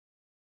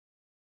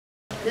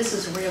This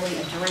is really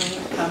a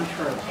dream come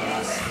true for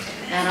us.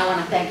 And I want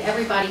to thank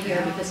everybody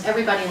here because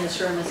everybody in this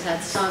room has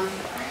had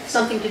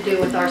something to do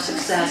with our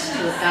success to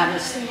have gotten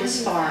us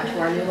this far to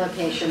our new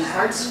location,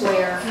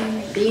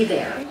 ArtSquare. Be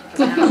there.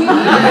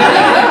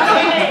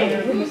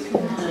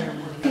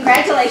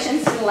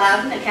 Congratulations to the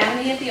Loudon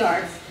Academy of the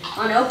Arts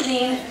on the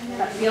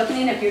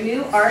opening of your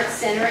new art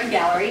center and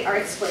gallery,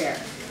 ArtSquare.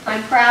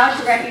 I'm proud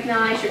to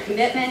recognize your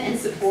commitment and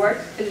support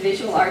for the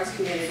visual arts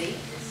community.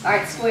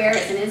 ArtSquare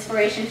is an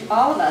inspiration to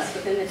all of us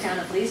within the town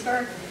of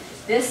Leesburg.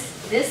 This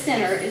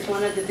center is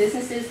one of the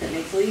businesses that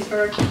makes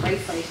Leesburg a great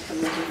place to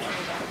live and work.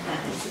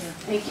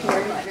 Thank you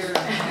very much.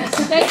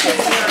 Thank you.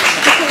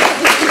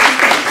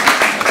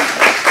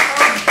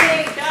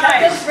 Okay,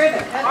 guys,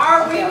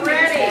 are we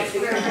ready?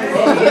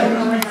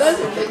 Those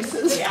are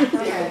fixes.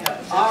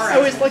 All right. I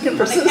was looking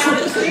for scissors.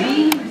 Count of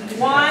 3.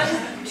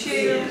 1,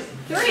 2,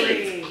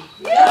 3.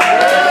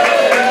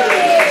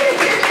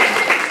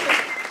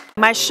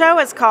 My show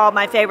is called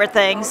My Favorite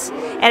Things,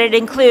 and it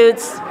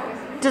includes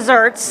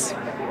desserts,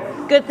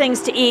 good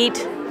things to eat,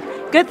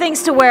 good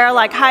things to wear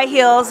like high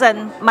heels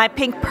and my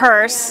pink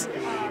purse,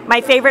 my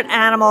favorite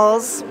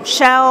animals,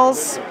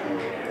 shells,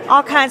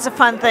 all kinds of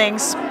fun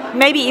things,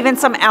 maybe even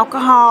some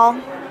alcohol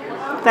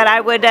that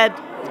I would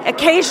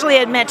occasionally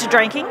admit to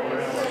drinking.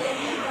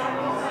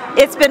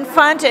 It's been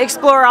fun to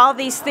explore all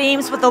these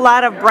themes with a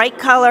lot of bright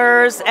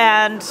colors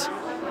and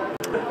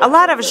a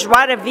lot of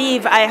joie de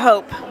vivre, I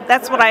hope.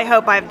 That's what I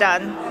hope I've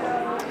done.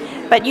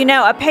 But you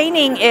know, a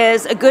painting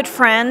is a good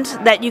friend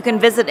that you can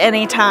visit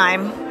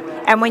anytime.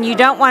 And when you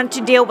don't want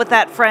to deal with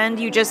that friend,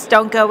 you just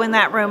don't go in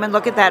that room and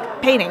look at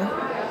that painting.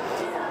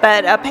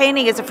 But a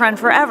painting is a friend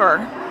forever.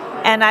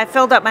 And I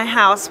filled up my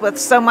house with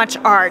so much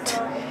art.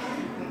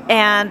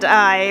 And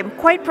I'm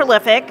quite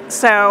prolific,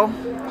 so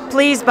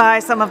please buy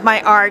some of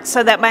my art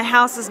so that my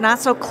house is not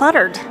so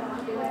cluttered.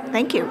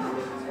 Thank you.